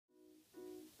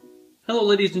Hello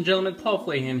ladies and gentlemen, Paul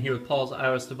Flahan here with Paul's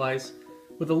iOS Device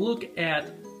with a look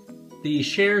at the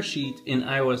share sheet in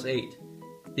iOS 8.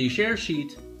 The share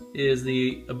sheet is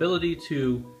the ability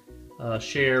to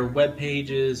share web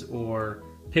pages or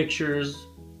pictures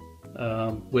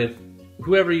with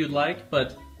whoever you'd like,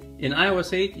 but in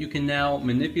iOS 8 you can now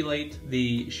manipulate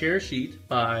the share sheet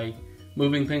by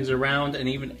moving things around and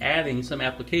even adding some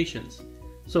applications.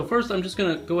 So first I'm just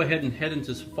going to go ahead and head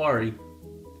into Safari.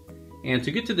 And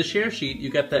to get to the share sheet, you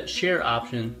got that share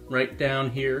option right down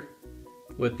here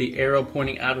with the arrow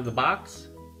pointing out of the box.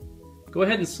 Go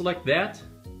ahead and select that.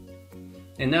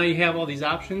 And now you have all these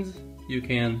options. You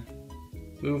can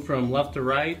move from left to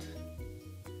right.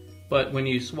 But when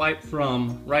you swipe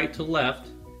from right to left,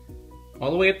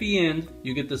 all the way at the end,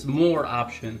 you get this more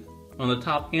option on the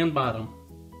top and bottom.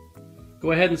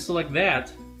 Go ahead and select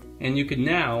that, and you can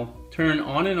now turn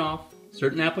on and off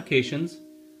certain applications.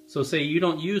 So say you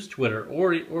don't use Twitter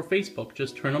or Facebook,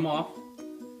 just turn them off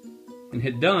and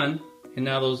hit done, and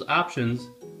now those options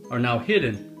are now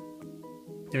hidden.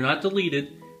 They're not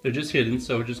deleted, they're just hidden,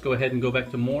 so just go ahead and go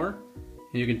back to more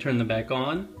and you can turn them back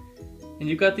on. And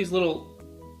you've got these little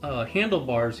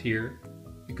handlebars here.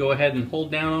 You go ahead and hold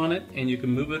down on it and you can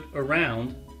move it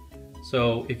around.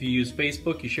 So if you use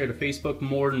Facebook, you share to Facebook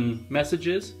more than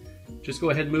messages, just go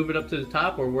ahead and move it up to the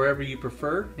top or wherever you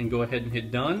prefer and go ahead and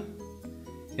hit done.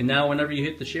 And now whenever you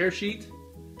hit the share sheet,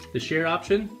 the share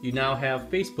option, you now have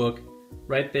Facebook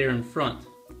right there in front,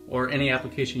 or any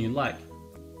application you like.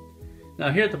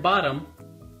 Now here at the bottom,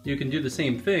 you can do the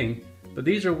same thing, but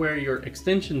these are where your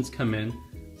extensions come in.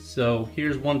 So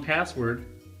here's 1Password.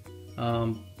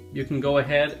 You can go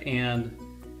ahead and,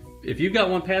 if you've got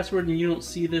 1Password and you don't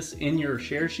see this in your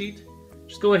share sheet,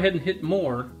 just go ahead and hit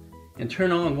more and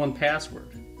turn on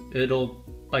 1Password. It'll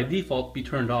by default be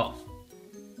turned off.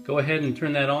 Go ahead and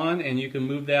turn that on, and you can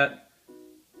move that.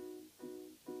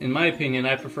 In my opinion,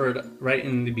 I prefer it right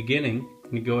in the beginning.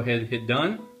 You go ahead and hit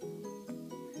done,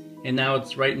 and now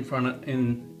it's right in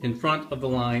front of the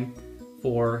line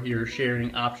for your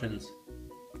sharing options.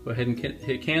 Go ahead and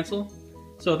hit cancel.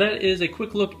 So that is a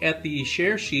quick look at the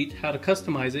share sheet, how to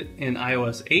customize it in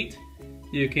iOS 8.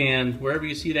 You can, wherever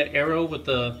you see that arrow with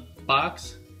the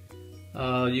box,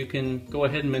 you can go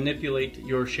ahead and manipulate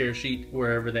your share sheet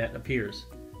wherever that appears.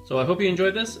 So I hope you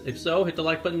enjoyed this. If so, hit the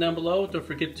like button down below. Don't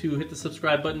forget to hit the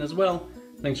subscribe button as well.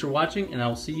 Thanks for watching, and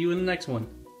I'll see you in the next one.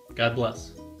 God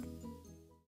bless.